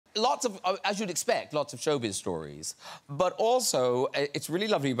lots of, as you'd expect, lots of showbiz stories, but also it's really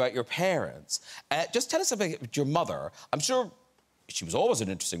lovely about your parents. Just tell us about your mother. I'm sure she was always an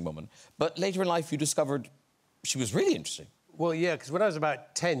interesting woman, but later in life you discovered she was really interesting. Well, yeah, because when I was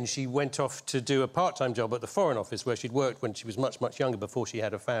about 10, she went off to do a part-time job at the Foreign Office, where she'd worked when she was much, much younger, before she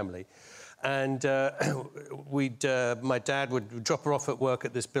had a family. And my dad would drop her off at work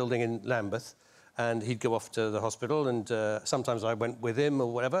at this building in Lambeth, and he'd go off to the hospital, and sometimes I went with him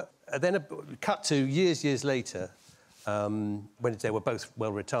or whatever. And then cut to years later, when they were both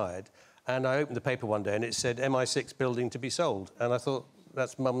well retired, and I opened the paper one day and it said MI6 building to be sold, and I thought,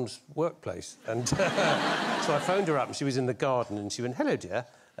 that's Mum's workplace. And so I phoned her up, and she was in the garden, and she went, hello, dear.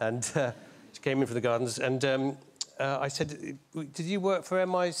 And she came in from the gardens, and I said, did you work for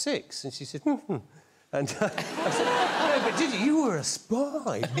MI6? And she said, hmm. And I said, no, but did you? You were a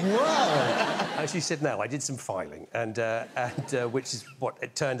spy. Wow. And she said, no, I did some filing, and which is what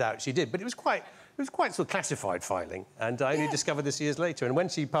it turned out she did. But it was quite sort of classified filing, and I only discovered this years later. And when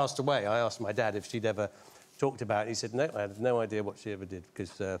she passed away, I asked my dad if she'd ever talked about it. He said, no, I had no idea what she ever did,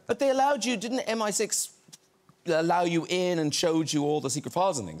 because... But they allowed you... Didn't MI6 allow you in and showed you all the secret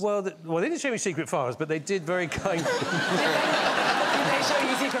files and things? Well, they didn't show me secret files, but they did very kindly... Did they show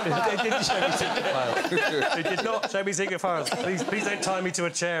you secret files? They didn't show me secret files. They did not show me secret files. Please don't tie me to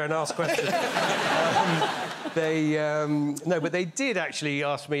a chair and ask questions. No, but they did actually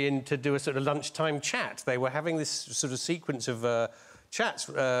ask me in to do a sort of lunchtime chat. They were having this sort of sequence of... chats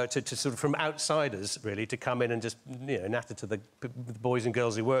to sort of from outsiders, really, to come in and just, you know, natter to the boys and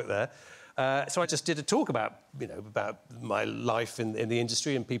girls who work there. So I just did a talk about, you know, about my life in the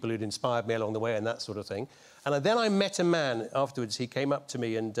industry and people who'd inspired me along the way and that sort of thing. And then I met a man afterwards. He came up to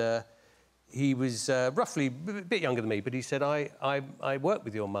me and he was roughly a bit younger than me, but he said, I worked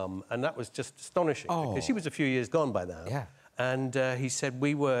with your mum, and that was just astonishing, because she was a few years gone by now. Yeah. And he said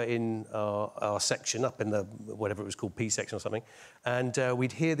we were in our section, up in the, whatever it was called, P section or something, and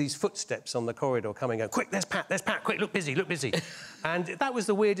we'd hear these footsteps on the corridor coming, going, quick, there's Pat, quick, look busy, look busy. And that was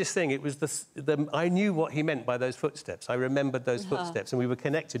the weirdest thing. It was I knew what he meant by those footsteps. I remembered those footsteps, and we were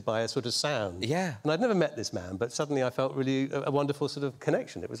connected by a sort of sound. Yeah. And I'd never met this man, but suddenly I felt really a wonderful sort of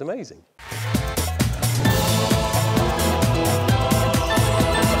connection. It was amazing.